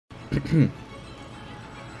Golly,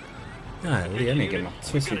 I didn't get my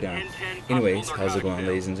twister down. Anyways, how's it going,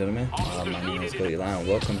 ladies and gentlemen? My name is Cody Lyon.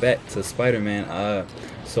 Welcome back to Spider-Man.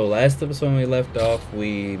 So last episode when we left off,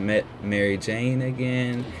 we met Mary Jane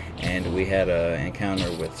again, and we had an encounter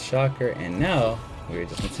with Shocker, and now we're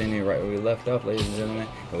just continuing right where we left off, ladies and gentlemen.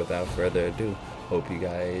 And without further ado, hope you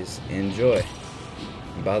guys enjoy.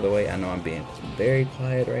 And by the way, I know I'm being very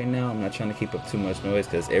quiet right now. I'm not trying to keep up too much noise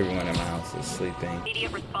because everyone in my house is sleeping.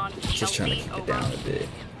 Just trying to keep it down a bit.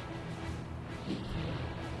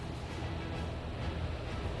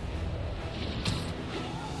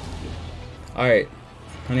 Alright,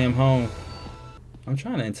 honey, I'm home. I'm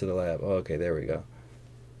trying to enter the lab. Oh, okay, there we go.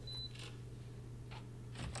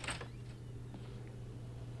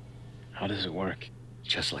 How does it work?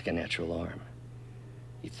 Just like a natural arm.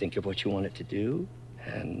 You think of what you want it to do,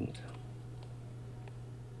 and...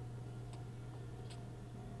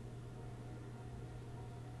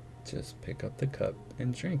 just pick up the cup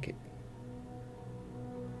and drink it.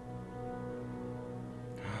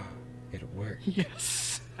 It worked.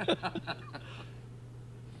 Yes!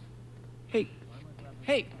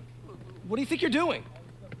 Hey, what do you think you're doing?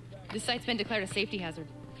 This site's been declared a safety hazard.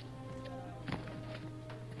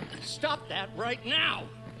 Stop that right now!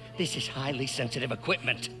 This is highly sensitive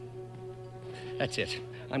equipment. That's it.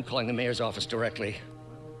 I'm calling the mayor's office directly.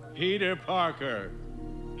 Peter Parker,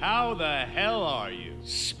 how the hell are you?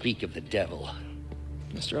 Speak of the devil.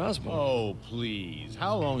 Mr. Osborn. Oh, please.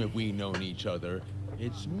 How long have we known each other?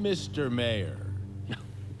 It's Mr. Mayor.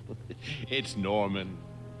 It's Norman.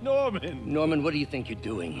 Norman, what do you think you're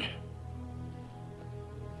doing?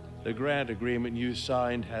 The grant agreement you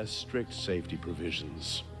signed has strict safety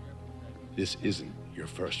provisions. This isn't your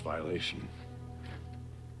first violation.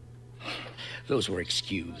 Those were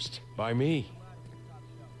excused. By me.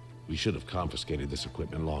 We should have confiscated this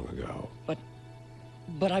equipment long ago.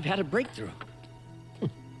 But I've had a breakthrough.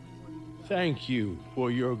 Thank you for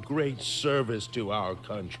your great service to our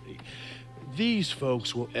country. These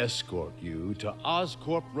folks will escort you to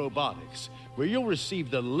Oscorp Robotics, where you'll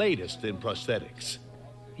receive the latest in prosthetics.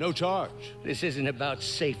 No charge. This isn't about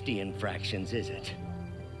safety infractions, is it?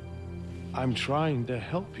 I'm trying to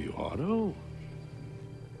help you, Otto.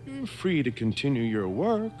 You're free to continue your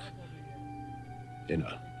work in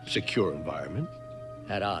a secure environment.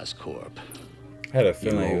 At Oscorp. I had a You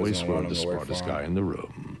feeling he was always going to were want the him to work for smartest him. guy in the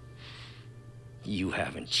room. You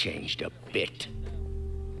haven't changed a bit.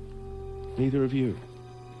 Neither of you.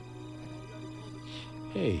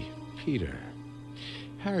 Hey, Peter.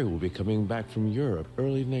 Harry will be coming back from Europe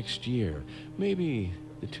early next year. Maybe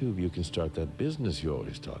the two of you can start that business you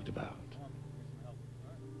always talked about.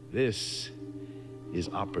 This is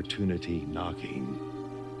opportunity knocking.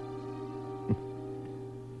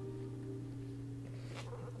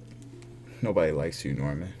 Nobody likes you,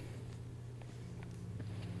 Norman.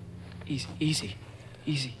 Easy.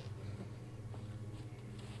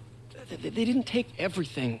 They didn't take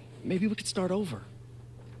everything. Maybe we could start over.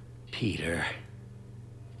 Peter,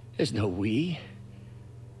 there's no we.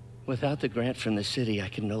 Without the grant from the city, I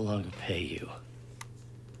can no longer pay you.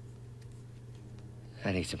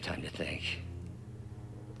 I need some time to think.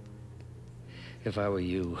 If I were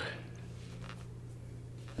you,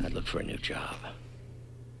 I'd look for a new job.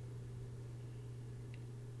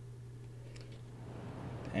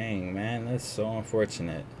 Dang, man, that's so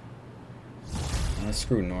unfortunate. Man,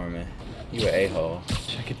 screw Norman. You an a-hole.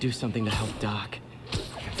 Wish I could do something to help Doc.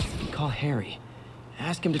 Call Harry.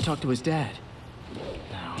 Ask him to talk to his dad.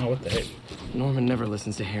 Oh, what the heck? Norman never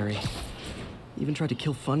listens to Harry. Even tried to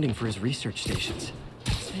kill funding for his research stations.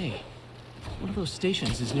 Hey, one of those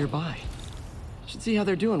stations is nearby. Should see how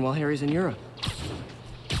they're doing while Harry's in Europe.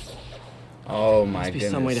 Oh my Must be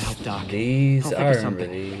goodness. some way to help Doc. These, I'll think I of remember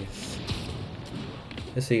something. these.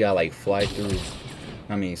 This he got like fly through,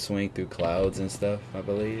 swing through clouds and stuff, I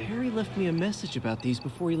believe. Harry left me a message about these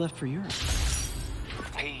before he left for Europe.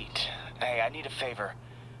 Pete, hey, I need a favor.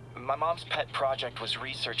 My mom's pet project was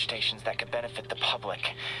research stations that could benefit the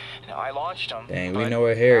public. Now, I launched them. Dang, we know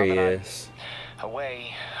where Harry now that is. I'm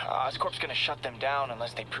away. Oscorp's gonna shut them down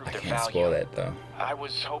unless they prove I their can't value. spoil that though. I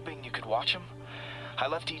was hoping you could watch them. I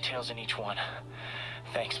left details in each one.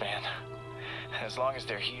 Thanks, man. As long as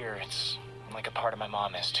they're here, it's like a part of my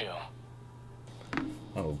mom is too.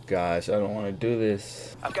 Oh gosh, I don't want to do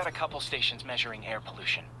this. I've got a couple stations measuring air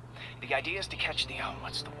pollution. The idea is to catch the,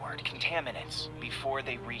 contaminants before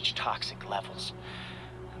they reach toxic levels.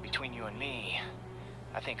 Between you and me,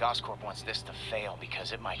 I think Oscorp wants this to fail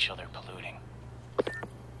because it might show they're polluting.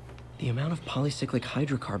 The amount of polycyclic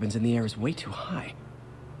hydrocarbons in the air is way too high.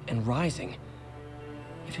 And rising.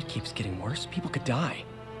 If it keeps getting worse, people could die.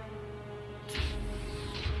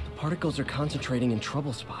 The particles are concentrating in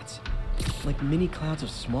trouble spots, like mini clouds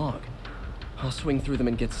of smog. I'll swing through them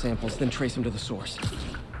and get samples, then trace them to the source.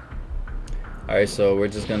 Alright, so we're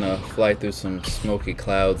just gonna fly through some smoky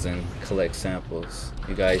clouds and collect samples.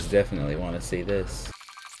 You guys definitely want to see this.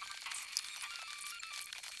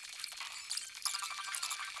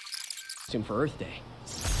 Soon for Earth Day.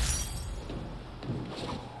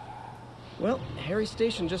 Well, Harry's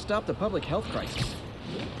station just stopped a public health crisis.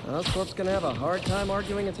 Oscorp's gonna have a hard time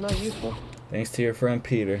arguing it's not useful. Thanks to your friend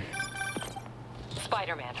Peter.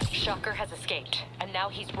 Spider-Man, Shocker has escaped, and now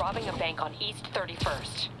he's robbing a bank on East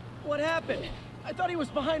 31st. What happened? I thought he was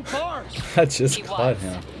behind bars. I just He caught was,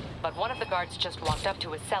 him. but one of the guards just walked up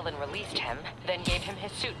to his cell and released him, then gave him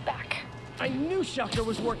his suit back. I knew Shocker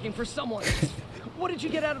was working for someone. What did you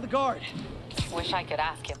get out of the guard? Wish I could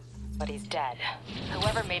ask him, but he's dead.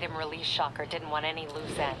 Whoever made him release Shocker didn't want any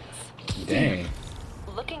loose ends. Dang.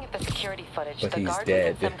 Looking at the security footage, But the he's guard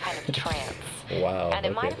dead. was in some kind of trance. Wow, And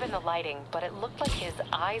it might okay. have been the lighting, but it looked like his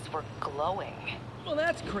eyes were glowing. Well,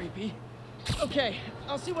 that's creepy. Okay,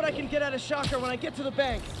 I'll see what I can get out of Shocker when I get to the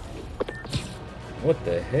bank. What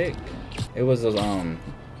the heck? It was those,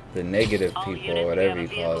 the negative people, or whatever you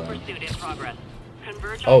call them.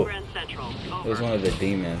 Oh, it was one of the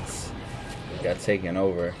demons. Got taken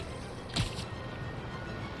over.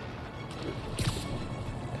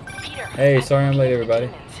 Peter, Hey, sorry I'm late, everybody.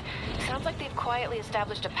 Sounds like they've quietly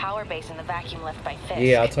established a power base in the vacuum left by Fisk.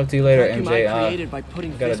 Yeah, I'll talk to you later, Vacuum MJ. I created by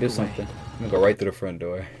putting Gotta Fisk do away. something. I'm gonna go right through the front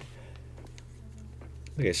door.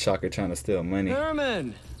 Look at Shocker trying to steal money.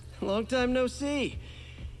 Herman, long time no see.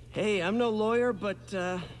 Hey, I'm no lawyer, but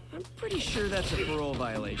I'm pretty sure that's a parole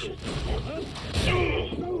violation.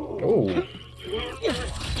 Oh,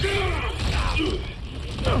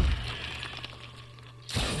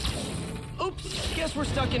 Oops, guess we're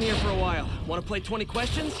stuck in here for a while. Want to play 20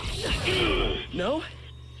 questions? No?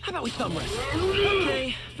 How about we thumb wrestle?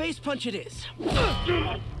 Okay, face punch it is.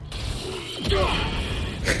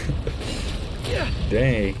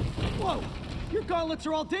 dang. Whoa, your gauntlets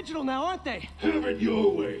are all digital now, aren't they? Have it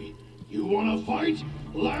your way. You wanna fight?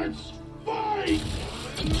 Let's fight!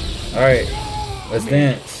 Alright, let's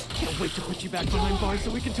dance. Can't wait to put you back behind bars so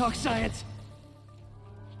we can talk science.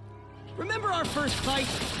 Remember our first fight?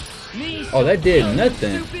 Me, Oh, that did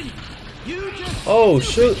nothing. stupid. You just Oh,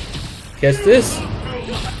 shoot. Catch this.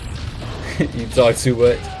 You talk too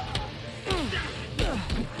much.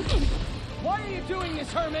 Why are you doing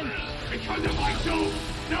this, Herman? Because if I don't,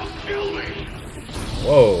 they'll kill me!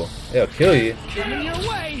 Whoa, they'll kill you. Coming your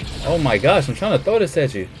way. Oh my gosh, I'm trying to throw this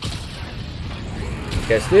at you.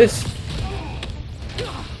 Catch this.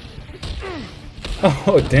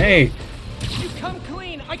 Oh, dang. You come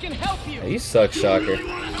clean. I can help you. You suck, Shocker. Really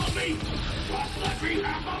wanna help me? Just let me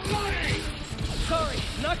have the money! Sorry,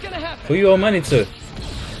 not gonna happen. Who you owe money to?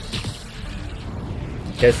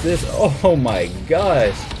 Catch this. Oh my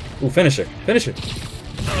gosh. Ooh, finish her. Finish her.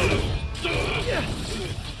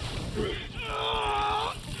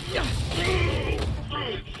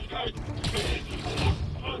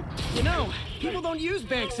 You know, people don't use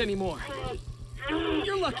banks anymore.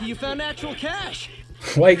 You're lucky you found actual cash.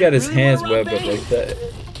 Why he got his Really hands wanna rob webbed up banks? like that?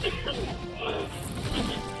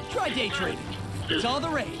 Try day trading. It's all the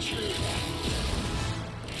rage.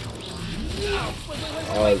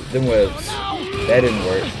 Them webs. That didn't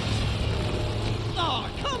work. Oh,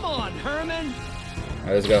 come on, Herman.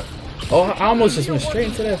 Alright, let's go. Oh, I almost just went straight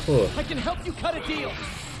into that floor. I can help you cut a deal.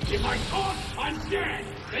 If I talk, I'm dead!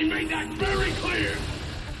 They made that very clear!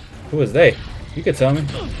 Who was they? You could tell me.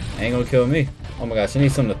 Ain't gonna kill me. Oh my gosh, I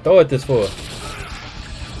need something to throw at this for.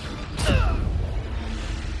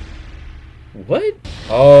 What?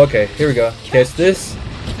 Oh, okay. Here we go. Catch this.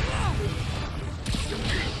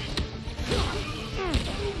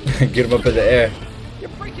 Get him up in the air. You're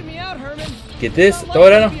freaking me out, Herman. Get this. Throw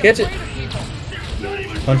it at him. Catch it.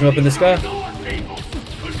 Punch him up in the sky.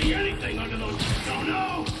 Could be anything under those.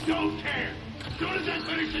 No, don't care. As soon as I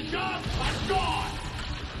finish the job, I'm gone.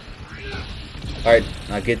 Alright,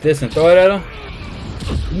 now get this and throw it at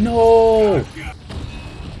him. No.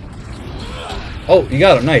 Oh, you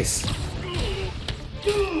got him. Nice.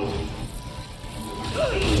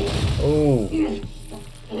 Oh.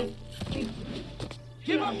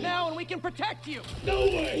 Give up now and we can protect you. No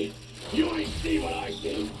way. You ain't see what I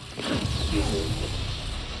see.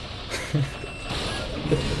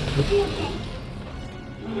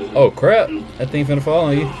 Oh crap. That thing finna fall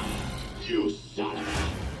on you. You son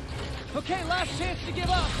of a... Okay, last chance to give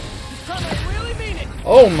up. This time I really mean it.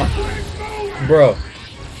 Oh my. Bro.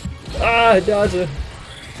 Ah, Dodger.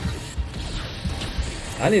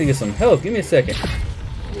 I need to get some help. Give me a second.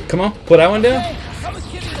 Come on. Put that one down. Hey, I was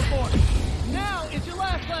kidding before. Now is your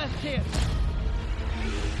last can't.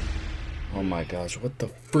 Oh my gosh, what the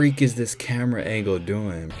freak is this camera angle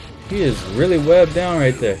doing? He is really webbed down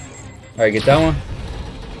right there. Alright, get that one.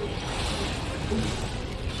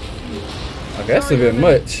 Okay, that's a bit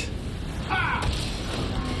much.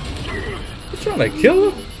 You trying to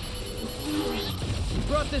kill him? You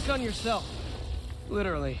brought this on yourself.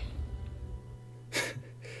 Literally.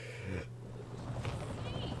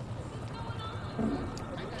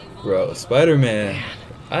 Bro, Spider-Man,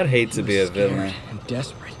 I'd hate to be a villain. I'm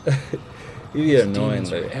desperate. You get annoying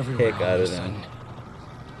the heck out of them.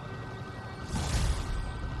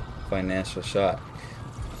 Financial shock.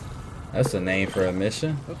 That's a name for a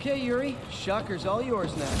mission. Okay, Yuri. Shocker's all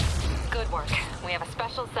yours now. Good work. We have a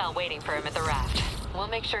special cell waiting for him at the raft. We'll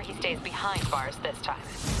make sure he stays behind bars this time.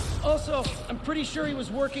 Also, I'm pretty sure he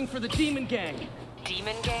was working for the Demon Gang.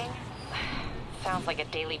 Demon Gang? Sounds like a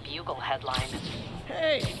Daily Bugle headline.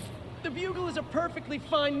 Hey, the Bugle is a perfectly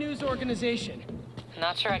fine news organization.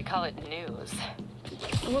 Not sure I'd call it news.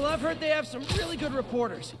 Well, I've heard they have some really good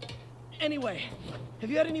reporters. Anyway, have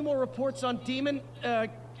you had any more reports on demon,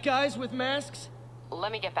 guys with masks?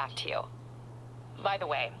 Let me get back to you. By the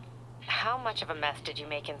way, how much of a mess did you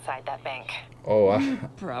make inside that bank? Oh, You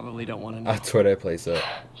probably don't want to know. I tore that place up.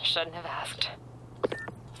 Shouldn't have asked.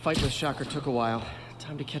 Fight with Shocker took a while.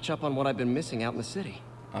 Time to catch up on what I've been missing out in the city.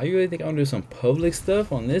 Oh, you really think I'm gonna do some public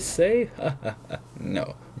stuff on this save?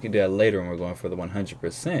 No, we can do that later when we're going for the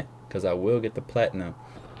 100%, because I will get the platinum.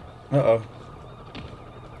 Uh-oh.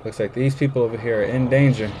 Looks like these people over here are in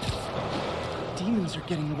danger. Demons are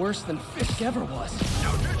getting worse than Fisk ever was.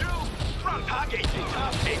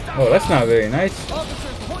 Oh, that's not very nice.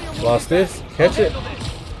 Lost this. Catch it.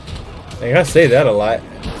 Hey, I say that a lot.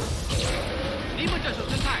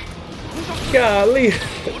 Golly.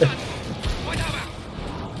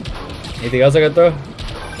 Anything else I can throw?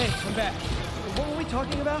 Hey, I'm back. What were we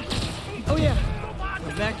talking about? Oh yeah,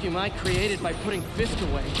 the vacuum I created by putting Fisk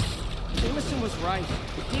away. Jameson was right.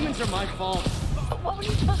 The demons are my fault. What were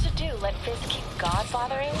you supposed to do? Let Fisk keep God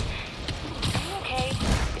bothering? Are you okay?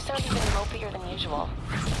 You sound even mopier than usual.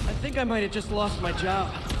 I think I might have just lost my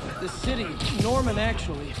job. The city, Norman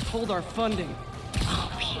actually, pulled our funding.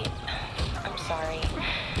 Oh, Pete. I'm sorry.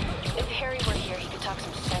 If Harry were here, he could talk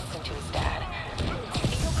some sense into his dad.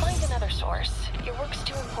 You'll find another source. Your work's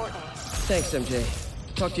too important. Thanks, MJ.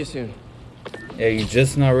 Talk to you soon. Yeah, you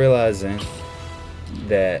just not realizing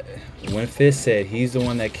that when Fisk said he's the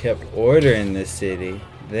one that kept order in this city,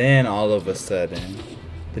 then all of a sudden,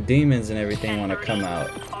 the demons and everything want to come out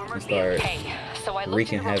and start Hey, so I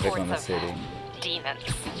wreaking havoc on the city. Demons.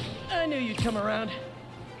 I knew you'd come around.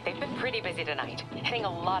 They've been pretty busy tonight, hitting a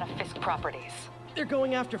lot of Fisk properties. They're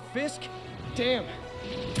going after Fisk? Damn.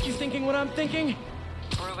 You thinking what I'm thinking?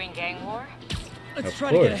 Brewing gang war? Let's Of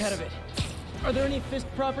try to get course. ahead of it. Are there any Fisk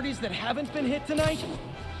properties that haven't been hit tonight?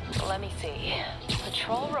 Let me see.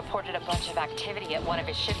 Patrol reported a bunch of activity at one of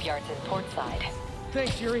his shipyards in Portside.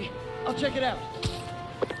 Thanks, Yuri. I'll check it out.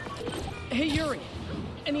 Hey, Yuri.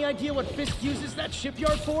 Any idea what Fisk uses that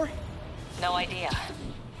shipyard for? No idea.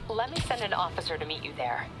 Let me send an officer to meet you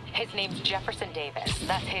there. His name's Jefferson Davis.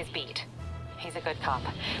 That's his beat. He's a good cop.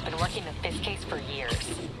 Been working the Fisk case for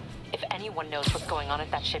years. If anyone knows what's going on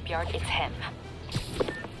at that shipyard, it's him.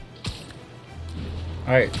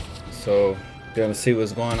 Alright, so gonna see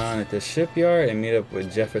what's going on at the shipyard and meet up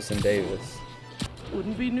with Jefferson Davis.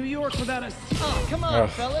 Wouldn't be New York without us. Oh, come on,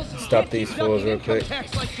 fellas. Stop Can't these keep fools ducking real income quick.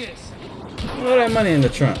 tax like this. All that money in the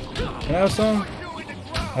trunk. Can I have some?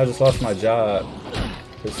 I just lost my job.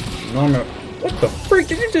 This Norman. What the freak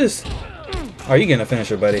did you just? Are you getting a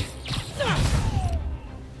finisher, buddy?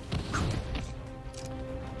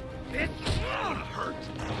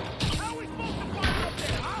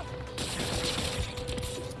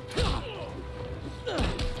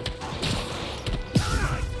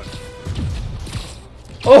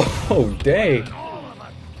 Oh, dang.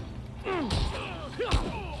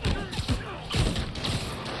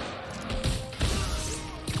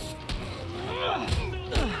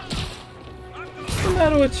 What's the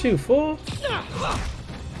matter with you, fool?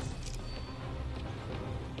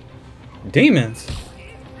 Demons?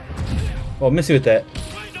 Oh, miss you with that.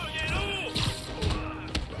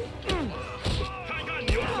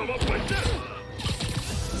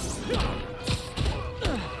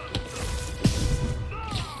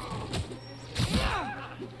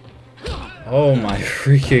 Oh my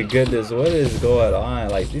freaking goodness, what is going on?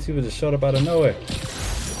 Like, these people just showed up out of nowhere.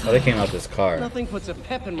 Oh, they came out this car. Nothing puts a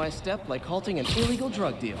pep in my step like halting an illegal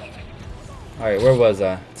drug deal. Alright, where was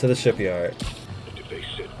I? To the shipyard. And if they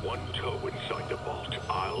set one toe inside the vault,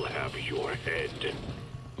 I'll have your head.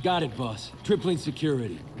 Got it, boss. Tripling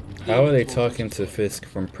security. How are they talking to Fisk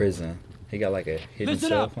from prison? He got like a hidden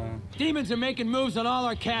cell phone. Demons are making moves on all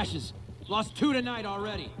our caches. Lost 2 tonight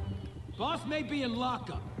already. Boss may be in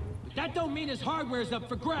lockup, but that don't mean his hardware's up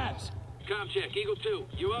for grabs. Com check, Eagle 2,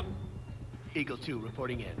 you up? Eagle 2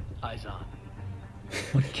 reporting in. Eyes on.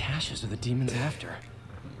 What caches are the demons after?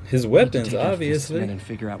 His Need weapons, to take out Fisk's obviously. men and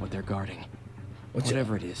figure out what they're guarding.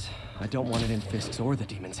 Whatever it is, I don't want it in Fisk's or the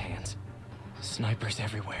demons' hands. Snipers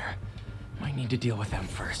everywhere. Might need to deal with them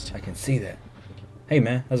first. I can see that. Hey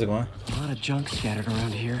man, how's it going? A lot of junk scattered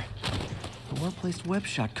around here. A well-placed web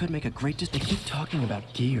shot could make a great They keep talking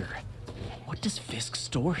about gear. What does Fisk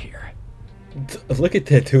store here? Look at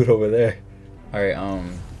that dude over there. Alright,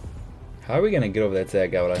 how are we gonna get over that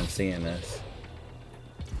tag guy without him seeing this?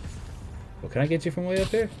 Well, can I get you from way up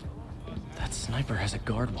here? That sniper has a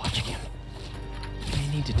guard watching him. They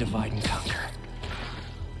need to divide and conquer.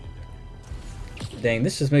 Dang,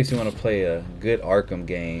 this just makes me want to play a good Arkham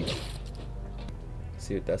game.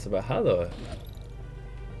 See what that's about. How the...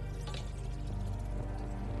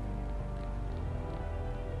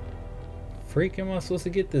 freak am I supposed to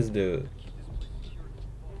get this dude?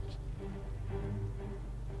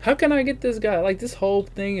 How can I get this guy? Like, this whole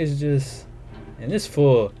thing is just... and it's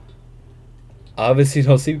full. Obviously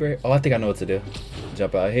don't see right. Oh, I think I know what to do.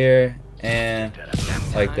 Jump out here and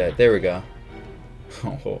like that. There we go.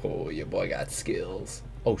 Oh, your boy got skills.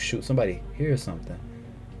 Oh shoot, somebody hears something.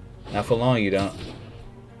 Not for long, you don't.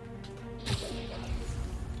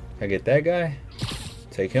 Can I get that guy?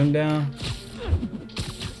 Take him down.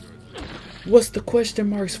 What's the question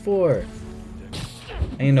marks for?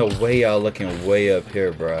 Ain't no way y'all looking way up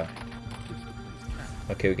here, bruh.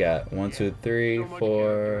 Okay, we got 1, 2, 3,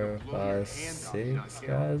 4, 5, 6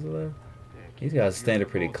 guys left. These guys are standing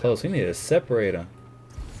pretty close. We need to separate them.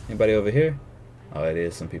 Anybody over here? Oh, it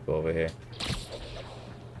is some people over here.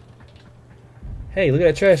 Hey, look at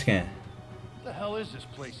that trash can. What the hell is this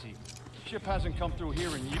place even? Ship hasn't come through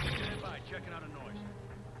here in years. Stand by, checking out a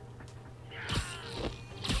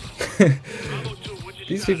noise.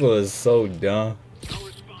 These people are so dumb.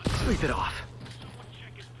 Sleep it off.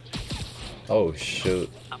 Oh shoot.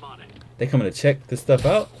 They coming to check this stuff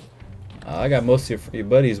out? I got most of your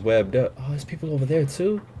buddies webbed up. Oh, there's people over there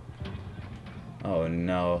too? Oh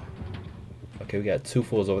no. Okay, we got 2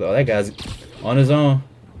 fools over there. Oh, that guy's on his own.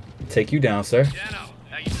 Take you down, sir.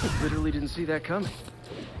 Literally didn't see that coming.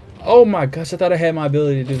 Oh my gosh, I thought I had my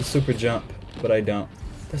ability to do the super jump, but I don't.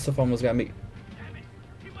 That stuff almost got me.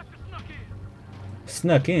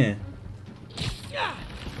 Snuck in.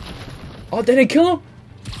 Oh, they didn't kill him?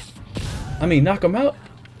 I mean, knock him out?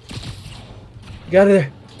 Get out of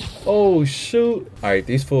there. Oh, shoot. Alright,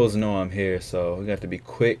 these fools know I'm here, so we got to be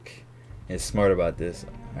quick and smart about this.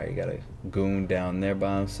 Alright, you got a goon down there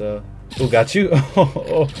by himself. Oh, got you?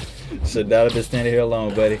 Oh, should not have been standing here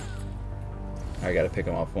alone, buddy. I gotta pick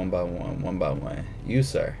them off one by one. You,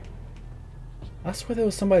 sir. I swear there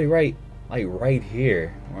was somebody right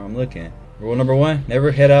here where I'm looking. Rule number 1,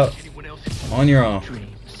 never head out on your own.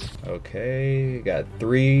 Okay, got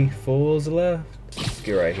 3 fools left. Let's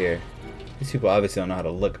get right here. These people obviously don't know how to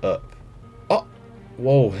look up. Oh,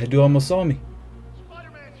 whoa, that dude almost saw me.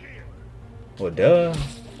 Well, duh.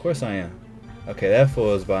 Of course I am. Okay, that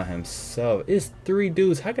fool is by himself. It's 3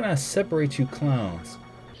 dudes. How can I separate you clowns?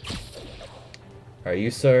 Are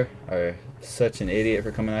you, sir, are such an idiot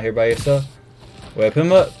for coming out here by yourself? Whip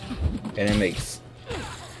him up, and it makes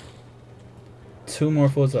 2 more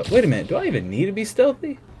fools up. Wait a minute, do I even need to be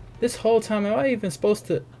stealthy? This whole time, am I even supposed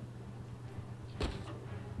to?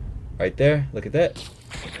 Right there, look at that.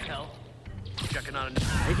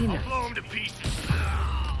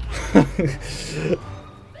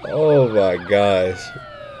 Oh my gosh.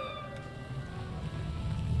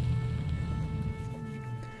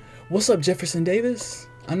 What's up, Jefferson Davis?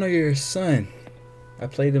 I know you're your son. I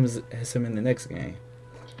played him as him in the next game.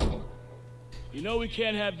 You know we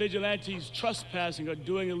can't have vigilantes trespassing or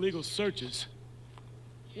doing illegal searches.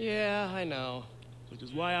 Yeah, I know. Which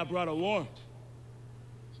is why I brought a warrant.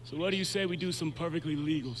 So what do you say we do some perfectly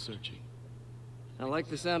legal searching? I like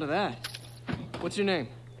the sound of that. What's your name?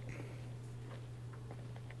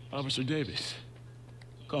 Officer Davis.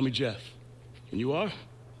 Call me Jeff. And you are?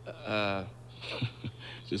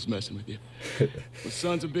 Just messing with you. My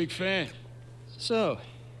son's a big fan. So,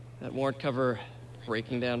 that warrant cover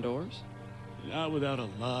breaking down doors? Not without a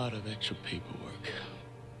lot of extra paperwork.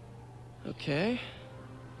 Okay.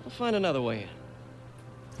 I'll find another way in.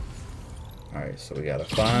 Alright, so we gotta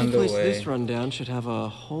find a place way. This rundown should have a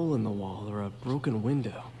hole in the wall or a broken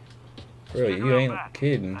window. Bro, you ain't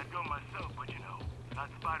kidding.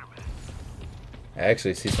 I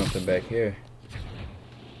actually see something back here.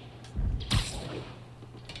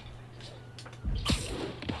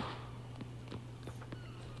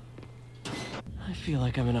 feel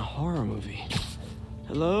like I'm in a horror movie.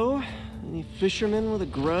 Hello? Any fisherman with a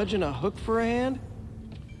grudge and a hook for a hand?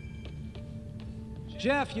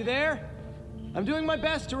 Jeff, you there? I'm doing my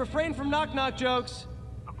best to refrain from knock-knock jokes.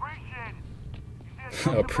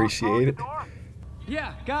 Appreciate it.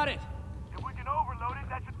 Yeah, got it. If we can overload it,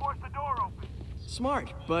 that should force the door open.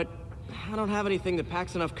 Smart, but I don't have anything that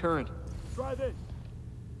packs enough current. Try this.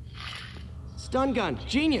 Stun gun,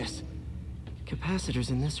 genius! Capacitors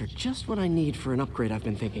in this are just what I need for an upgrade I've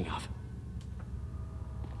been thinking of.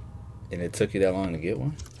 And it took you that long to get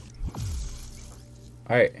one?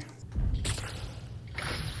 Alright.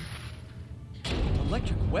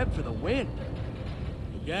 Electric web for the win.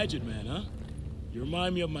 A gadget man, huh? You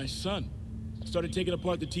remind me of my son. Started taking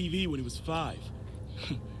apart the TV when he was 5.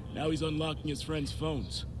 Now he's unlocking his friends'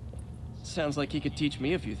 phones. Sounds like he could teach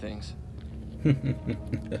me a few things.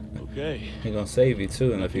 Okay. He's gonna save you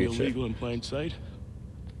too in the Nothing future. illegal in plain sight.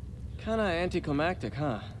 Kinda anticlimactic,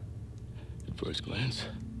 huh? At first glance.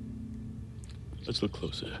 Let's look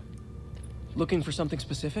closer. Looking for something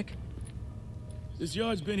specific? This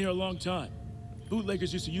yard's been here a long time.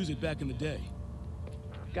 Bootleggers used to use it back in the day.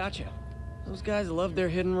 Gotcha. Those guys love their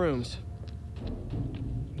hidden rooms.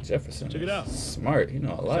 Jefferson. Check it out. Smart, you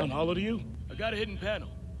know a lot. Sound hollow to you? I got a hidden panel,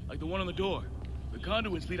 like the one on the door. The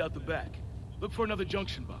conduits lead out the back. Look for another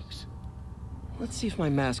junction box. Let's see if my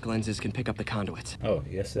mask lenses can pick up the conduits. Oh,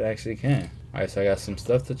 yes it actually can. Alright, so I got some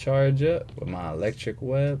stuff to charge up with my electric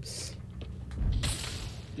webs.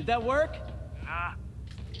 Did that work? Nah.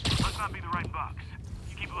 Must not be the right box.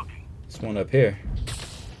 You keep looking. This one up here.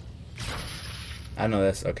 I know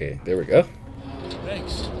that's okay. There we go.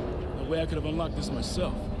 Thanks. No way I could have unlocked this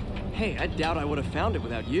myself. Hey, I doubt I would have found it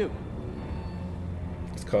without you.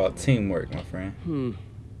 It's called teamwork, my friend.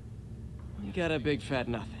 You got a big fat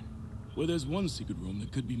nothing. Well, there's one secret room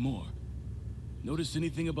that could be more. Notice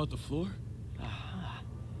anything about the floor? Aha.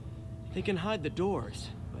 They can hide the doors,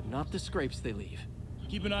 but not the scrapes they leave.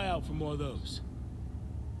 Keep an eye out for more of those.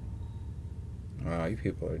 Wow, you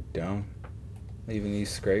people are dumb. Leaving these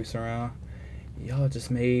scrapes around.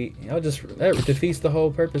 That defeats the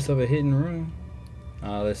whole purpose of a hidden room.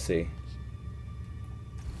 Let's see.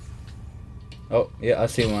 Oh, yeah, I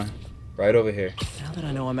see one. Right over here. Now that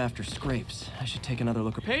I know I'm after scrapes, I should take another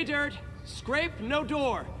look. Pay dirt! Scrape, no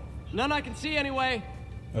door! None I can see anyway!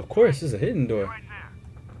 Of course, this is a hidden door. Right there.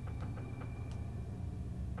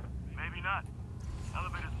 Maybe not.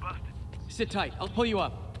 Elevator's busted. Sit tight, I'll pull you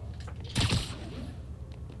up.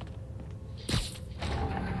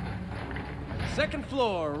 Second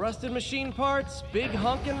floor, rusted machine parts, big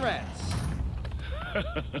honkin' rats.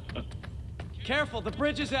 Careful, the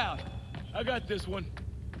bridge is out. I got this one.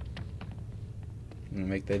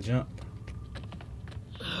 Make that jump.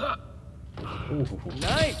 Ooh.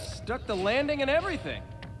 Nice, stuck the landing and everything.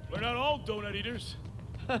 We're not all donut eaters.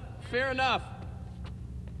 Fair enough.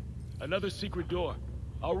 Another secret door.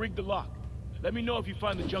 I'll rig the lock. Let me know if you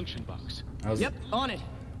find the junction box. Yep, on it.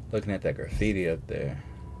 Looking at that graffiti up there.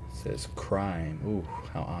 It says crime. Ooh,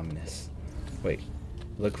 how ominous. Wait,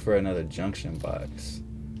 look for another junction box.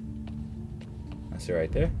 That's it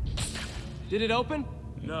right there. Did it open?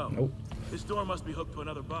 No. Nope. This door must be hooked to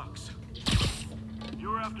another box.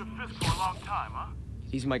 You were after Fisk for a long time, huh?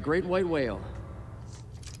 He's my great white whale.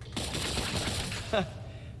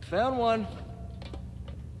 Found one.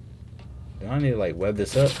 Do I need to like web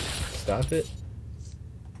this up? Stop it?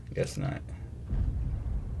 Guess not.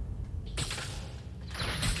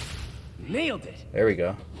 Nailed it. There we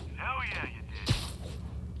go. Hell yeah, you did.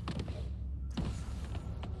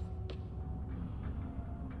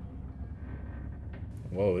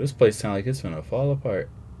 Whoa, this place sounds like it's gonna fall apart.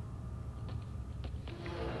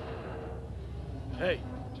 Hey,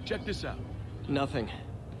 check this out. Nothing.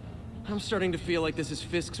 I'm starting to feel like this is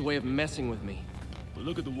Fisk's way of messing with me. But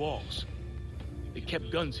look at the walls. They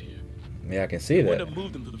kept guns here. Yeah, I can see They that. wouldn't have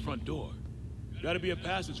moved them to the front door. Gotta be a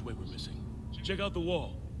passageway we're missing. Check out the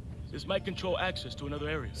wall. This might control access to another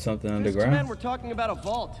area. Something Fisk's underground? men were talking about a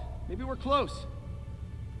vault. Maybe we're close.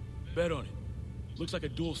 Bet on it. Looks like a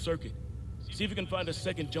dual circuit. See if you can find a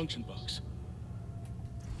second junction box.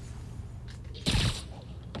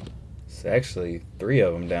 It's actually 3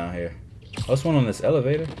 of them down here. What's one on this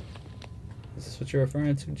elevator? Is this what you're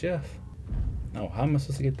referring to, Jeff? No, how am I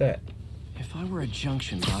supposed to get that? If I were a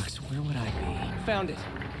junction box, where would I be? Found it.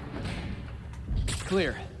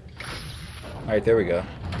 Clear. Alright, there we go.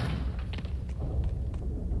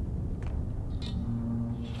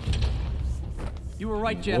 You were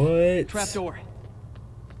right, Jeff. What? Trapdoor.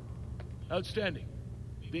 Outstanding.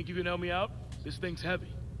 Think you can help me out? This thing's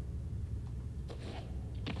heavy.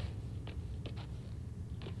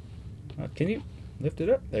 Can you lift it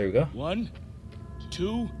up? There we go. 1,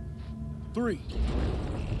 2, 3.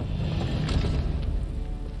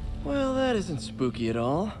 Well, that isn't spooky at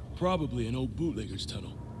all. Probably an old bootlegger's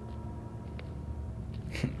tunnel.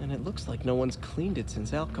 And it looks like no one's cleaned it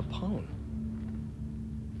since Al Capone.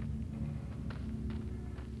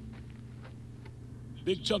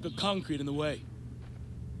 Big chunk of concrete in the way.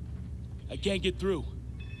 I can't get through.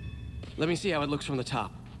 Let me see how it looks from the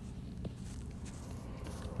top.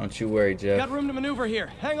 Don't you worry, Jeff. Got room to maneuver here.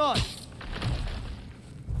 Hang on.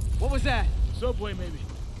 What was that? Subway, maybe.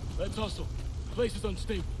 Let's hustle. Place is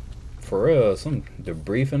unstable. For real, some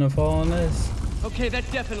debris finna fall on this? Okay, that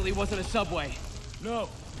definitely wasn't a subway. No.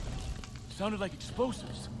 Sounded like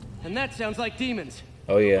explosives. And that sounds like demons.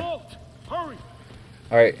 Oh, yeah. Halt! Hurry!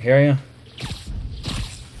 Alright, here I am.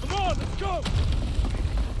 Come on, let's go!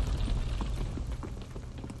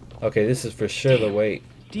 Okay, this is for sure the wait.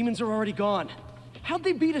 Demons are already gone. How'd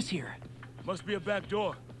they beat us here? Must be a back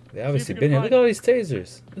door. They obviously been here. Look at all these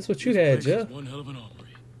tasers. That's what you had, Jeff. One hell of an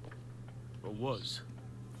armory. Or was.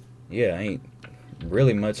 Yeah, ain't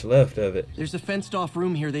really much left of it. There's a fenced-off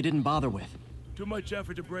room here they didn't bother with. Too much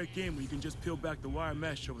effort to break in when you can just peel back the wire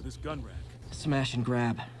mesh over this gun rack. Smash and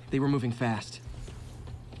grab. They were moving fast.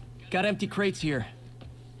 Got empty crates here.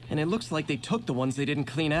 And it looks like they took the ones they didn't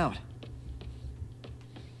clean out.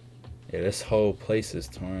 Yeah, this whole place is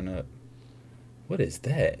torn up. What is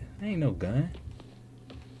that? That ain't no gun.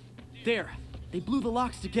 There. They blew the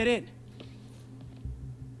locks to get in.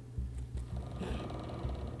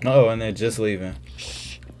 Oh, and they're just leaving.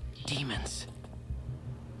 Shh. Demons.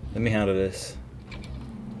 Let me handle this.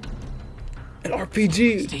 An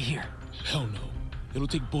RPG! Stay here. Hell no. It'll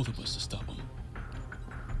take both of us to stop them.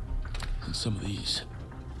 And some of these.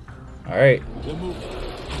 Alright. They're moving.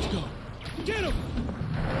 Let's go. Get him!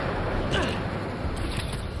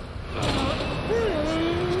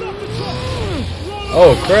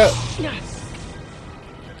 Oh, crap.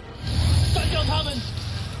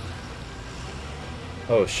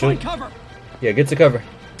 Oh, shoot. Yeah, get to cover.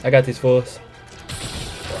 I got these fools.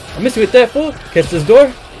 I missed you with that, fool. Catch this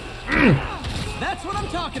door. That's what I'm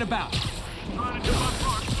talking about.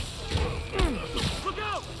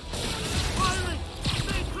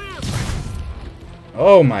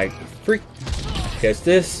 Oh, my freak. Catch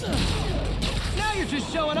this. Now you're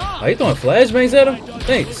just showing off. Are you throwing flashbangs at him?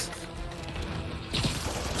 Thanks.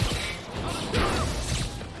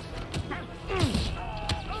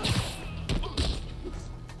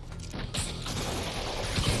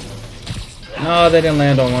 No, they didn't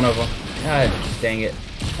land on one of them. God dang it.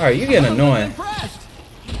 Alright, you're getting annoying.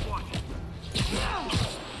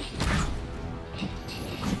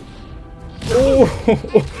 Oh,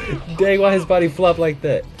 dang, why his body flopped like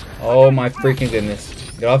that? Oh my freaking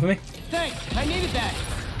goodness. Get off of me. Thanks, I needed that.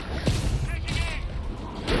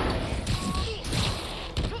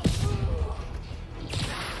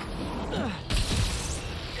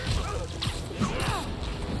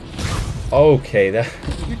 Okay, that.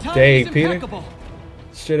 Dang, Peter. Impeccable.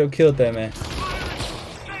 Straight up killed that man.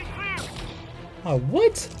 Oh,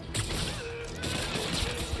 what?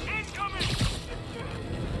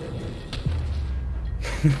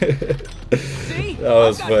 See? That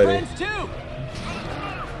was funny. Too.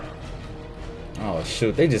 Oh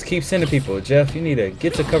shoot, they just keep sending people. Jeff, you need to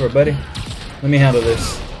get to cover, buddy. Let me handle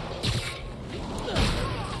this.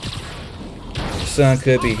 Your son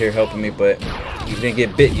could be here helping me, but he didn't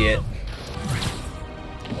get bit yet.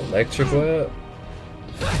 Electric web.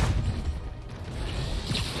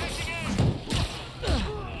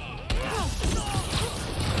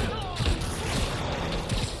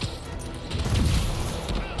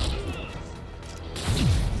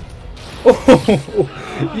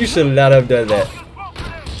 Oh, you should not have done that.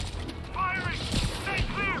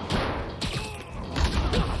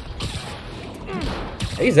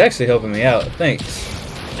 He's actually helping me out. Thanks.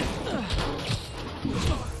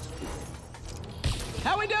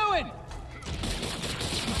 How we doing?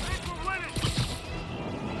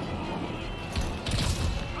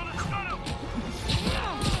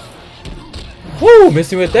 Woo!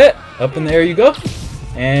 Missing with that. Up in the air you go.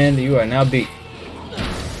 And you are now beat.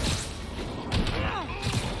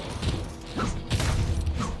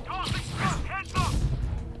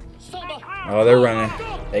 Oh, they're running.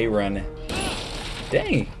 They running.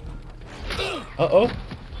 Dang. Uh-oh.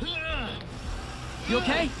 You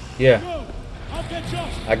okay? Yeah.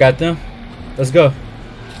 I got them. Let's go.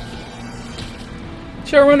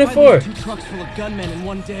 What y'all running for? 2 trucks full of gunmen in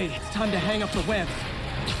one day. It's time to hang up the web.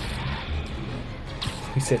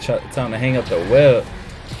 He said time to hang up the web.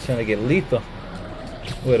 Trying to get lethal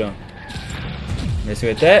with him. Missing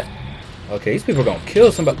with that. Okay, these people are gonna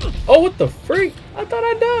kill somebody. Oh, what the freak? I thought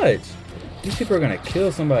I dodged. These people are gonna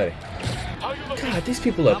kill somebody. How you God, these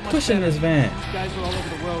people are pushing this van. These guys are all over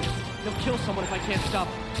the road. They'll kill someone if I can't stop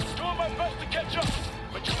them. Doing my best to catch up,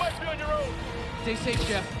 but you might be on your own. Stay safe,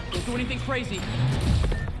 Jeff. Don't do anything crazy.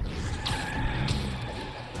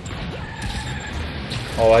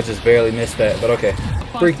 Oh, I just barely missed that, but okay.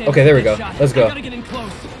 Okay, there we go. Let's go. Gotta get in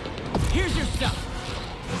close. Here's your stuff.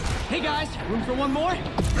 Hey guys, room for one more?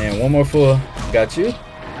 And one more full. Got you.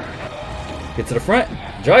 Get to the front.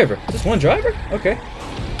 Driver. Just one driver? Okay.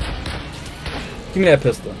 Give me that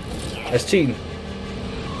pistol. That's cheating.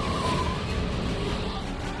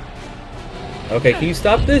 Okay, can you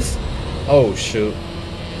stop this? Oh, shoot.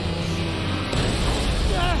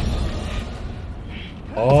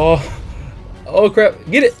 Oh. Oh, crap.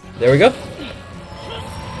 Get it. There we go.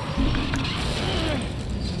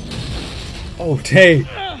 Oh, dang.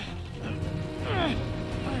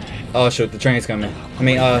 Oh, shoot. The train's coming. I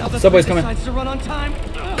mean, subway's coming.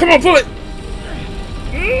 Come on, pull it.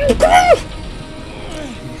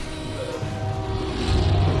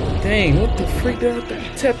 Dang, what the freak did I have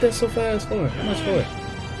to tap that so fast for? How much for?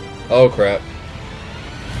 Oh, crap.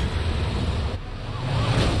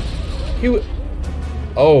 He would.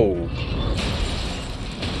 Oh.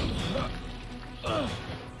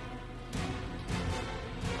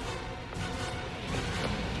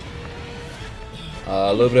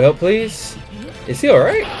 A little bit of help, please. Is he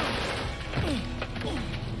alright?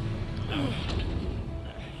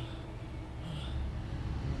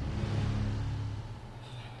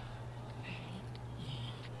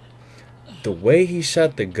 The way he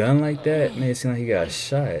shot the gun like that made it seem like he got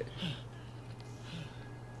shot.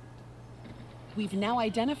 We've now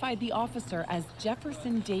identified the officer as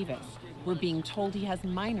Jefferson Davis. We're being told he has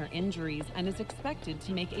minor injuries and is expected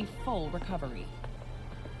to make a full recovery.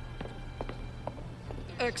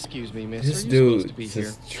 Excuse me, miss. This Are you dude supposed to be here?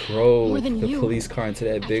 just drove the police car into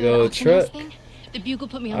that big old truck. The bugle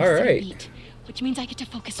put me on All the right. beat, which means I get to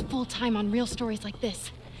focus full time on real stories like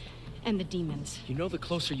this. And the demons. You know the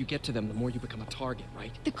closer you get to them, the more you become a target,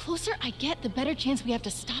 right? The closer I get, the better chance we have to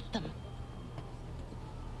stop them.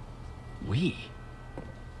 We?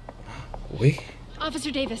 Officer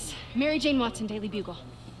Davis, Mary Jane Watson, Daily Bugle.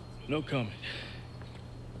 No comment.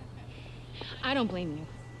 I don't blame you.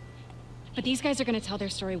 But these guys are gonna tell their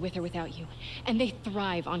story with or without you. And they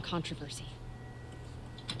thrive on controversy.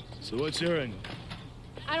 So what's your angle?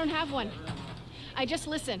 I don't have one. I just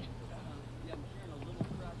listen.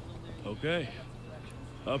 Okay.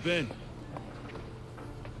 Hop in.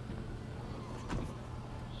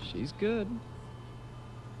 She's good.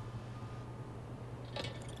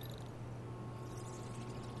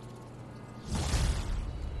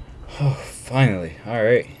 Oh, finally. All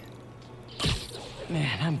right.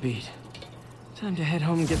 Man, I'm beat. Time to head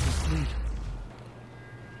home and get some sleep.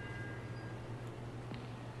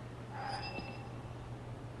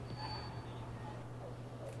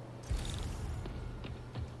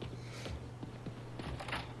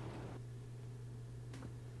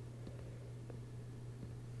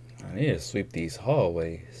 I need to sweep these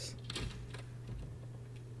hallways.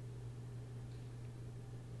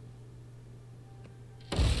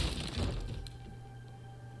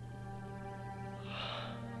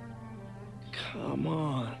 Come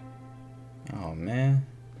on. Oh, man.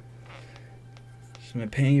 Just been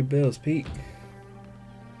paying your bills, Pete.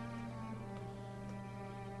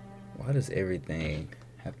 Why does everything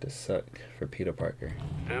have to suck for Peter Parker?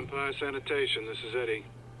 Empire Sanitation, this is Eddie.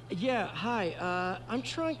 Yeah, hi. I'm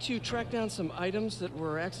trying to track down some items that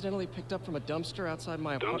were accidentally picked up from a dumpster outside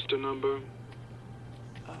my apartment. Dumpster number?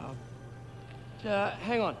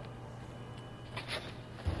 Hang on.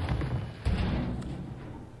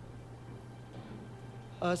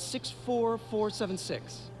 Uh,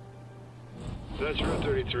 64476. That's Route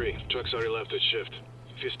 33. Truck's already left its shift.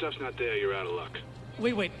 If your stuff's not there, you're out of luck.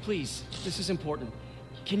 Wait, please. This is important.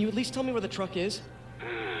 Can you at least tell me where the truck is?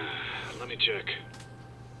 Let me check.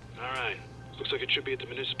 Alright. Looks like it should be at the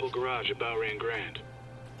municipal garage at Bowery and Grand.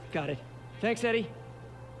 Got it. Thanks, Eddie.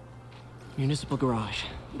 Municipal garage,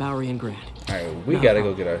 Bowery and Grand. Alright, we gotta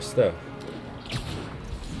go get our stuff.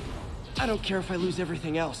 I don't care if I lose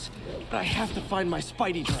everything else, but I have to find my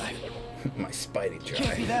Spidey drive. My Spidey drive.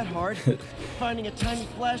 Can't be that hard. Finding a tiny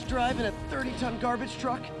flash drive in a 30-ton garbage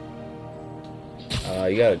truck.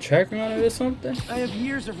 You got a tracker on it or something? I have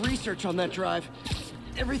years of research on that drive.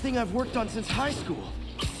 Everything I've worked on since high school.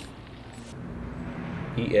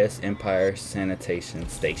 ES Empire Sanitation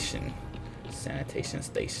Station. Sanitation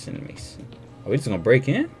Station Mason. Are we just gonna break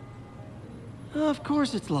in? Of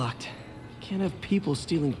course it's locked. Can't have people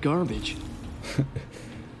stealing garbage.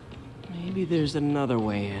 Maybe there's another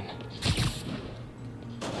way in.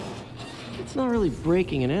 It's not really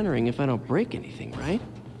breaking and entering if I don't break anything, right?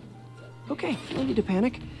 Okay, no need to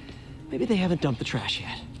panic. Maybe they haven't dumped the trash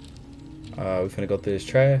yet. We finna go through this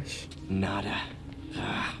trash. Nada.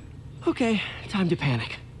 Okay, time to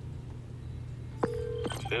panic.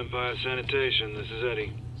 Empire Sanitation, this is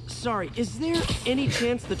Eddie. Sorry, is there any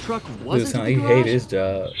chance the truck Dude, wasn't sound in like the he garage? hate his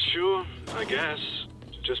job. Sure, I guess.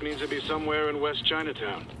 Just means it'd be somewhere in West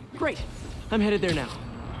Chinatown. Great, I'm headed there now.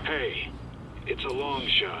 Hey, it's a long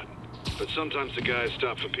shot, but sometimes the guys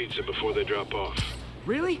stop for pizza before they drop off.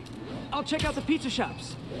 Really? I'll check out the pizza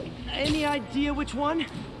shops. Any idea which one?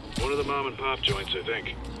 One of the mom and pop joints, I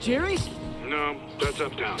think. Jerry's? No, that's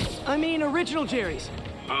uptown. I mean original Jerry's.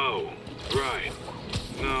 Oh, right.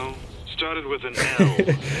 No, started with an L,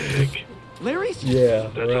 I think. Larry's? Yeah,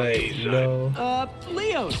 That's on the right. east side. No.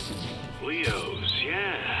 Leo's. Leo's,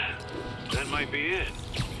 yeah. That might be it.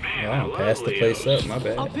 Man, Oh, I I love passed the Leo's. place up. My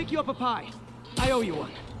bad. I'll pick you up a pie. I owe you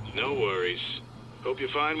one. No worries. Hope you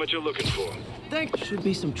find what you're looking for. Thanks. Should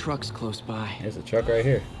be some trucks close by. There's a truck right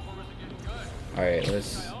here. Alright,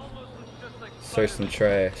 let's search some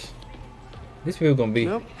trash. These people gonna be.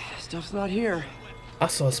 Nope, stuff's not here. I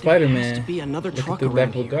saw There Spider-Man has to be another looking truck through the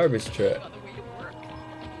back around of a here. garbage truck.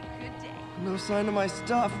 No sign of my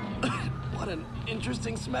stuff. What an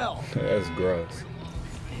interesting smell. That's gross.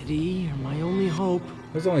 Eddie, you're my only hope.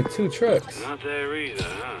 There's only 2 trucks. Not there either,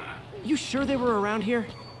 huh? You sure they were around here?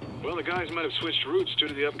 Well, the guys might have switched routes due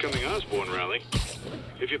to the upcoming Osborn rally.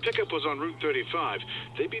 If your pickup was on Route 35,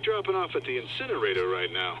 they'd be dropping off at the incinerator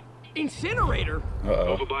right now. Incinerator? Uh-oh.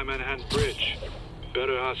 Over by Manhattan Bridge.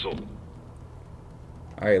 Better hustle.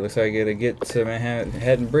 Alright, looks like I gotta get to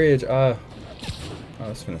Manhattan Bridge. I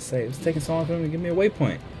was gonna say, it's taking so long for them to give me a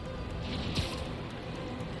waypoint.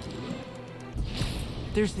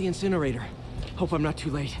 There's the incinerator. Hope I'm not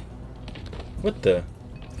too late. What the?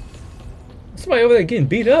 Somebody over there getting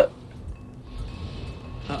beat up?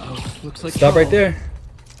 Uh-oh, looks like Stop right trouble. there.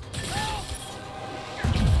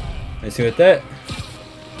 Let's see what that.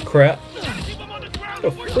 Crap.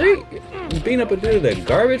 The freak? Beating up a dude at a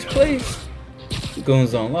garbage place?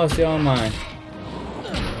 Goons on, lost y'all mind.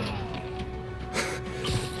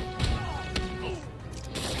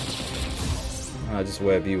 I'll just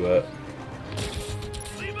web you up.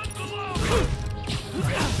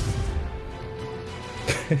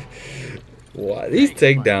 Wow, these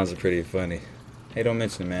takedowns are pretty funny. Hey, don't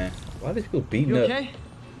mention it, man. Why are these people beating You up? okay?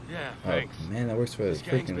 Yeah, Oh, thanks. man, that works for the This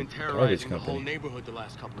gang's freaking been garbage terrorizing the whole company. neighborhood the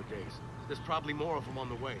last couple of days. There's probably more of them on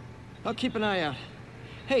the way. I'll keep an eye out.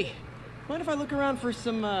 Hey, mind if I look around for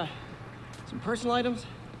some personal items?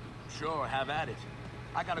 Sure, have at it.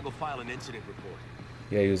 I gotta go file an incident report.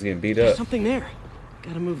 Yeah, he was getting beat There's up. something there.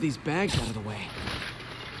 Gotta move these bags out of the way.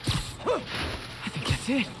 I think that's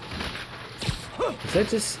it. Is that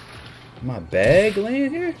just my bag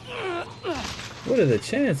laying here? What are the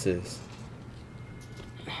chances?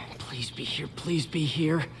 Please be here, please be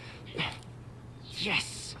here.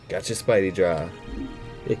 Yes! Got your Spidey drive.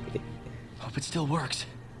 Hope it still works.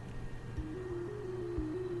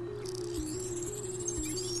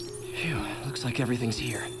 Phew, looks like everything's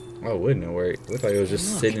here. Oh, wouldn't it work? What if I was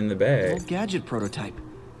just Look, sitting in the bag? old gadget prototype.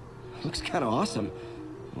 Looks kind of awesome.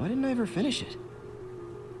 Why didn't I ever finish it?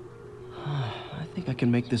 I think I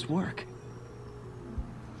can make this work.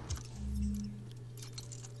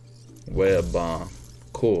 Web bomb.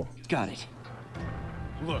 Cool. Got it.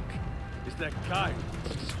 Look, it's that guy,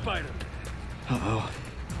 Spiderman. Uh-oh.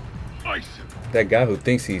 Ice him. That guy who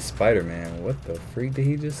thinks he's Spider-Man. What the freak did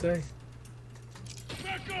he just say?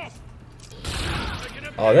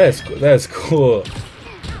 Oh, that's cool. That's cool.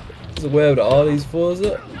 There's a web to all these fools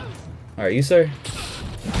up. All right, you sir.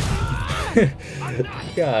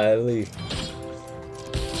 Golly.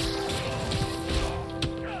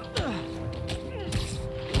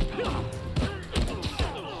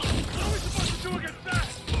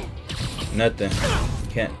 Nothing.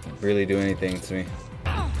 Can't really do anything to me.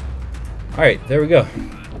 Alright, there we go.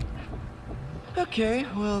 Okay,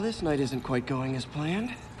 well, this night isn't quite going as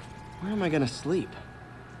planned. Where am I gonna sleep?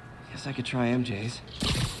 Guess I could try MJ's.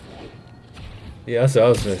 Yeah, that's what I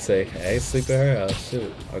was gonna say. I sleep at her house.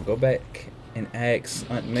 Shoot. I'll go back and ask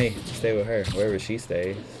Aunt May to stay with her, wherever she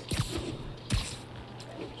stays.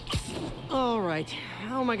 Alright,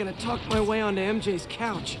 how am I gonna talk my way onto MJ's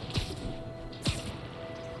couch?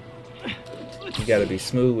 You gotta be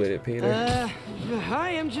smooth with it, Peter.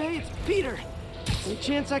 Hi MJ, it's Peter. Any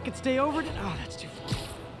chance I could stay over? Oh, that's too far.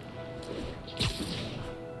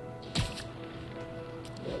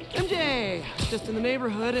 MJ, just in the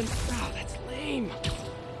neighborhood and oh, that's lame.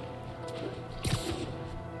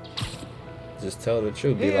 just tell the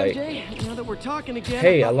truth. Be Hey, like, MJ, now that we're talking again,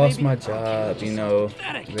 hey, I thought lost maybe- my job, you know,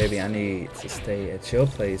 Pathetic. baby, I need to stay at your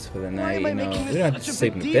place for the night, am I you know. making We this don't have to such a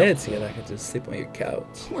sleep big in deal? bed together, I could just sleep on your couch.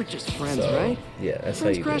 We're just friends, So, right? yeah, that's Friends how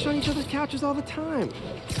you crash do on it. each other's couches all the time.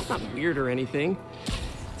 It's not weird or anything.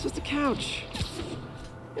 It's just a couch.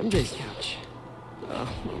 MJ's couch. Oh,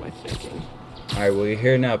 what am I thinking? Alright, well, you're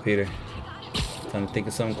here now, Peter. Time to think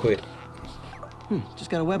of something quick. Just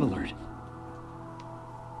got a web alert.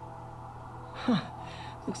 Huh.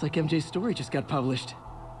 Looks like MJ's story just got published.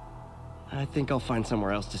 I think I'll find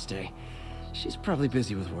somewhere else to stay. She's probably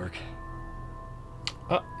busy with work.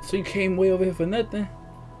 So you came way over here for nothing?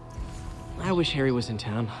 I wish Harry was in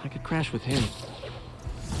town. I could crash with him.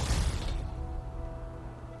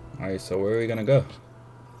 Alright, so where are we gonna go?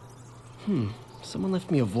 Someone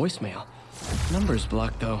left me a voicemail. Number's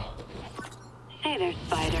blocked, though. Hey there,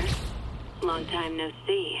 Spider. Long time no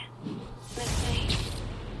see. Miss me?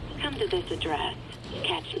 Come to this address.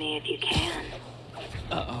 Catch me if you can.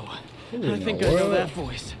 Uh-oh. Who I in think the I know world? that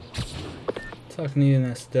voice. Talking to you in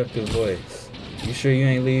that seductive voice. You sure you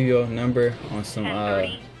ain't leave your number on some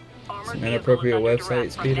inappropriate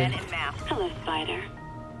websites, Peter? Hello, Spider.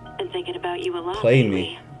 Been thinking about you a lot Play lately.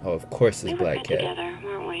 me. Oh, of course We it's were Black good Cat. together,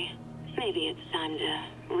 weren't we? Maybe it's time to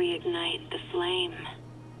reignite the flame.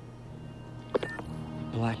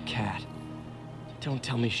 Black Cat. Don't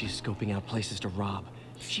tell me she's scoping out places to rob.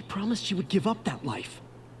 She promised she would give up that life.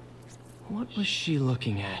 What was she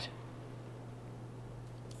looking at?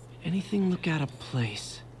 Anything look out of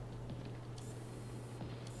place?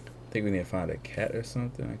 I think we need to find a cat or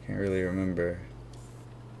something. I can't really remember.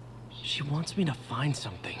 She wants me to find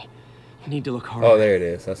something. I need to look harder. Oh, there it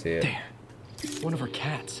is. I see it. There. One of her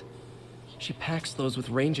cats. She packs those with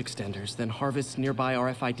range extenders, then harvests nearby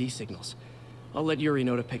RFID signals. I'll let Yuri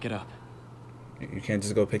know to pick it up. You can't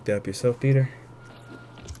just go pick that up yourself, Peter?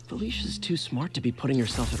 Felicia's too smart to be putting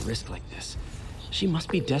herself at risk like this. She must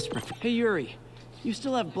be desperate for— Hey, Yuri. You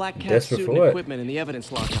still have Black Cat's Desperate suit for and what? equipment in the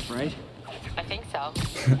evidence lockup, right? I think so.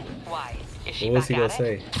 Why? Is she What was back he gonna at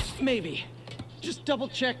say? Maybe. Just double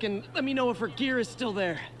check and let me know if her gear is still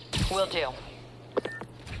there. Will do.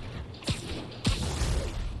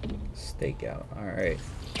 Stakeout. Alright.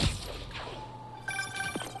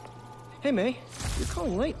 Hey, May. You're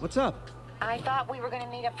calling late. What's up? I thought we were gonna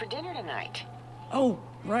meet up for dinner tonight. Oh,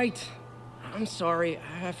 right. I'm sorry.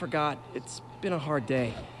 I forgot. It's been a hard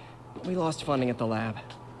day. We lost funding at the lab.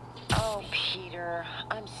 Oh, Peter,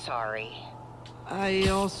 I'm sorry. I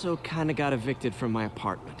also kind of got evicted from my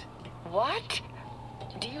apartment. What?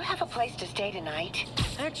 Do you have a place to stay tonight?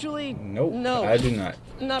 Actually, Nope. no. I do not.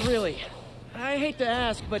 Not really. I hate to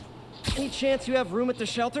ask, but any chance you have room at the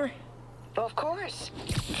shelter? Of course.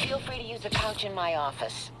 Feel free to use the couch in my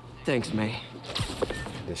office. Thanks, May.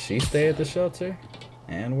 Does she stay at the shelter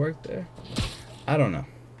and work there? I don't know.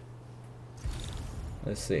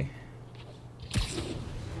 Let's see.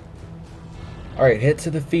 Alright, head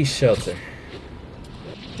to the feast shelter.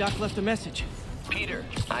 Doc left a message. Peter,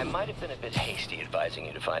 I might have been a bit hasty advising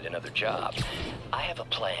you to find another job. I have a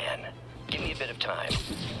plan. Give me a bit of time.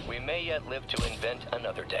 We may yet live to invent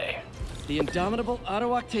another day. The indomitable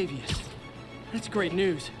Otto Octavius. That's great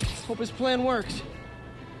news. Hope his plan works.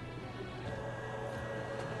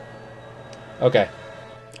 Okay.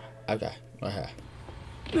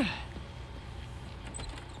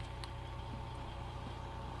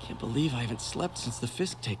 Can't believe I haven't slept since the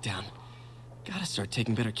Fisk takedown. Gotta start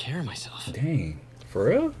taking better care of myself. Dang. For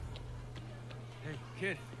real? Hey,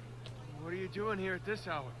 kid. What are you doing here at this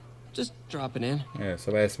hour? Just dropping in. Yeah,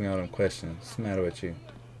 so ask me all them questions. What's the matter with you?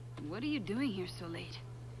 What are you doing here so late?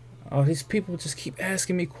 All these people just keep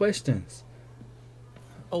asking me questions.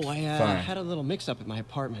 Oh, I Fine. had a little mix-up at my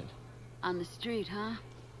apartment. On the street, huh?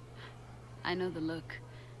 I know the look.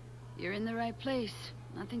 You're in the right place.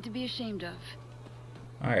 Nothing to be ashamed of.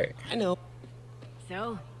 Alright. I know.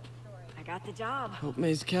 So, I got the job. Hope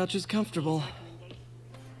May's couch is comfortable.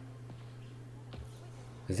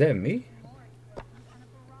 Is that me?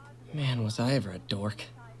 Man, was I ever a dork.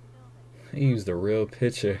 He used a real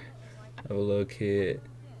picture of a little kid.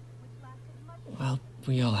 Well,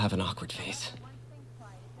 we all have an awkward phase.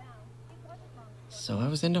 So I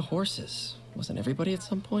was into horses. Wasn't everybody at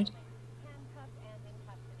some point?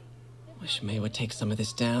 Wish May would take some of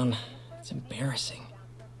this down. It's embarrassing.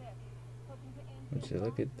 Would you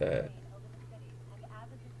look at that?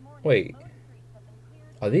 Wait.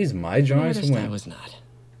 Are these my drawings from when? I was not.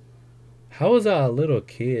 How was I a little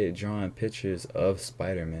kid drawing pictures of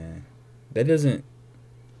Spider-Man? That doesn't...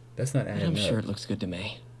 That's not adding I'm up. sure it looks good to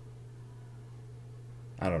May.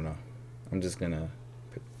 I don't know. I'm just gonna...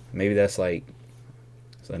 Maybe that's like...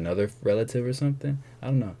 It's another relative or something? I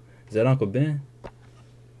don't know. Is that Uncle Ben?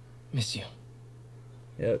 Miss you.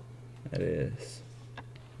 Yep, that is.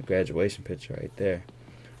 The graduation picture right there.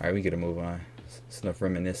 Alright, we gotta move on. It's enough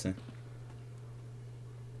reminiscing.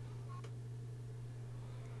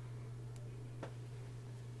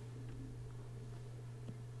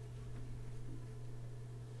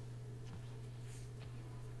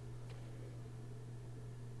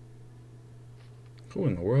 Who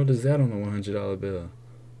in the world is that on the $100 bill?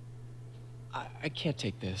 I can't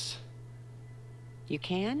take this. You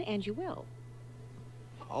can and you will.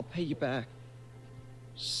 I'll pay you back.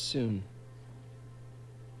 Soon.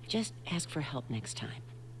 Just ask for help next time.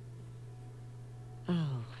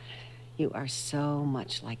 Oh, you are so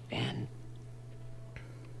much like Ben.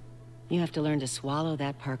 You have to learn to swallow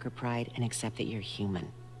that Parker pride and accept that you're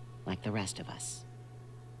human, like the rest of us.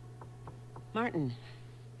 Martin.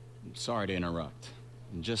 Sorry to interrupt.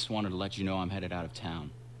 Just wanted to let you know I'm headed out of town.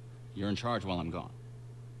 You're in charge while I'm gone.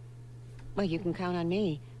 Well, you can count on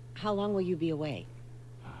me. How long will you be away?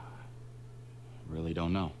 Really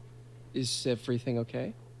don't know. Is everything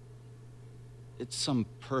okay? It's some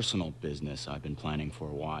personal business I've been planning for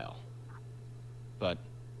a while. But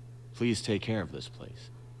please take care of this place.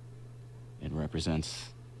 It represents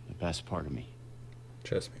the best part of me.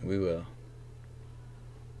 Trust me, we will.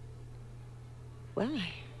 Well,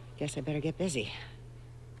 I guess I better get busy.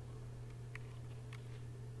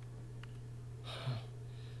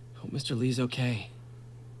 Hope Mr. Lee's okay.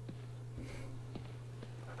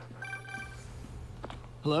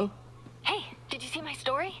 Hello? Hey, did you see my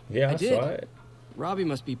story? Yeah, I did. saw it. Robbie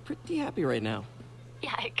must be pretty happy right now.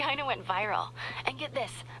 Yeah, it kind of went viral. And get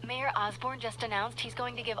this, Mayor Osborn just announced he's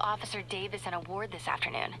going to give Officer Davis an award this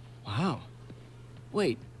afternoon. Wow.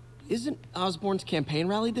 Wait, isn't Osborn's campaign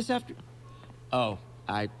rally this afternoon? Oh,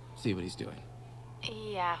 I see what he's doing.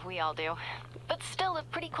 Yeah, we all do. But still a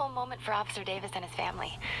pretty cool moment for Officer Davis and his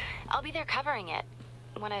family. I'll be there covering it.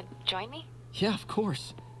 Wanna join me? Yeah, of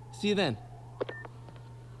course. See you then.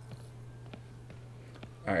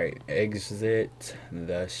 Alright, exit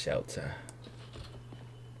the shelter.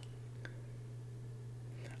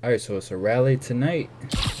 Alright, so it's a rally tonight.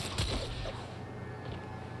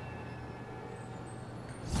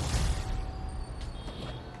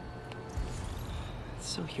 It's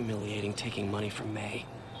so humiliating taking money from May.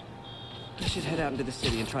 I should head out into the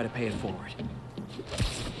city and try to pay it forward.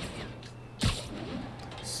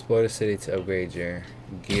 Explore the city to upgrade your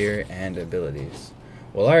gear and abilities.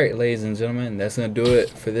 Well, alright, ladies and gentlemen, that's going to do it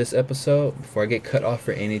for this episode. Before I get cut off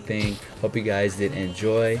for anything, hope you guys did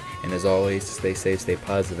enjoy. And as always, stay safe, stay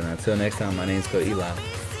positive. And until next time, my name is Eli.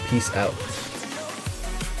 Peace out.